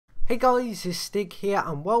Hey guys, it's Stig here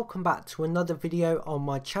and welcome back to another video on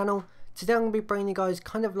my channel. Today I'm going to be bringing you guys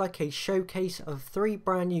kind of like a showcase of 3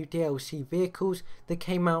 brand new DLC vehicles that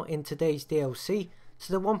came out in today's DLC.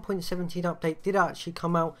 So the 1.17 update did actually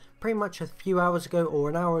come out pretty much a few hours ago or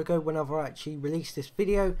an hour ago whenever I actually released this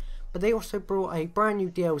video. But they also brought a brand new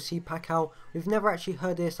DLC pack out. We've never actually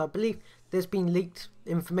heard this. I believe there's been leaked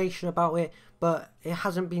information about it, but it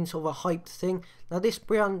hasn't been sort of a hyped thing. Now this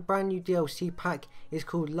brand new DLC pack is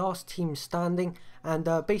called Last Team Standing, and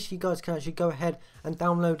basically you guys can actually go ahead and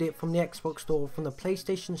download it from the Xbox store or from the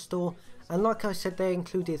PlayStation store. And like I said, they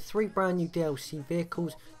included 3 brand new DLC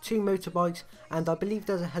vehicles, 2 motorbikes, and I believe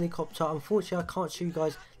there's a helicopter. Unfortunately I can't show you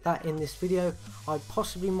guys that in this video. I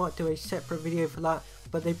possibly might do a separate video for that,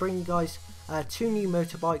 but they bring you guys 2 new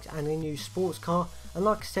motorbikes and a new sports car. And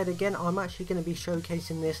like I said again, I'm actually going to be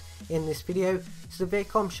showcasing this in this video. So the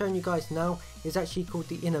vehicle I'm showing you guys now is actually called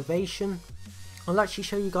the Innovation. I'll actually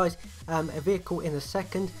show you guys a vehicle in a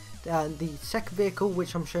second. The second vehicle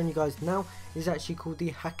which I'm showing you guys now is actually called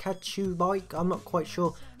the Hakuchou bike. I'm not quite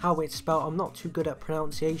sure how it's spelled. I'm not too good at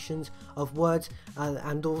pronunciations of words,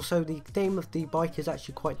 and also the name of the bike is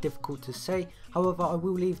actually quite difficult to say. However, I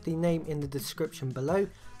will leave the name in the description below.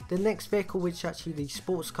 The next vehicle, which is actually the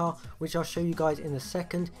sports car, which I'll show you guys in a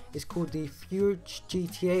second, is called the Furore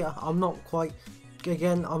GTA. I'm not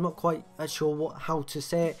quite sure how to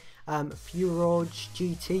say it. Furore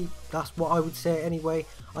GT, that's what I would say anyway.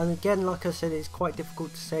 And again, like I said, it's quite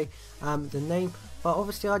difficult to say the name. But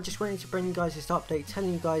obviously I just wanted to bring you guys this update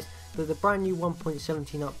telling you guys that the brand new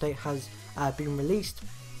 1.17 update has been released.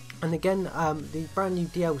 And again, the brand new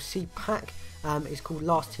DLC pack is called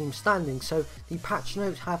Last Team Standing. So the patch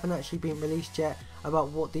notes haven't actually been released yet about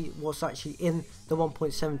what's actually in the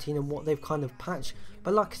 1.17 and what they've kind of patched.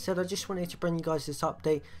 But like I said, I just wanted to bring you guys this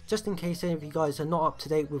update just in case any of you guys are not up to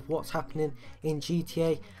date with what's happening in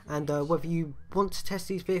GTA, and whether you want to test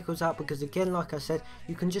these vehicles out, because again, like I said,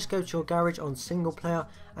 you can just go to your garage on single player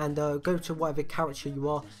and go to whatever character you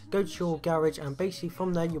are, go to your garage, and basically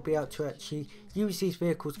from there you'll be able to actually use these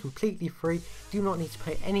vehicles completely free. Do not need to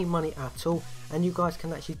pay any money at all, and you guys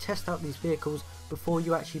can actually test out these vehicles before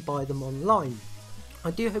you actually buy them online. I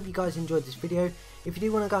do hope you guys enjoyed this video. If you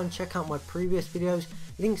do want to go and check out my previous videos,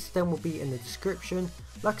 links to them will be in the description.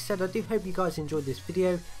 Like I said, I do hope you guys enjoyed this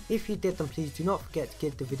video. If you did, then please do not forget to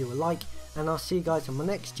give the video a like, and I'll see you guys in my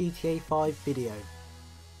next GTA 5 video.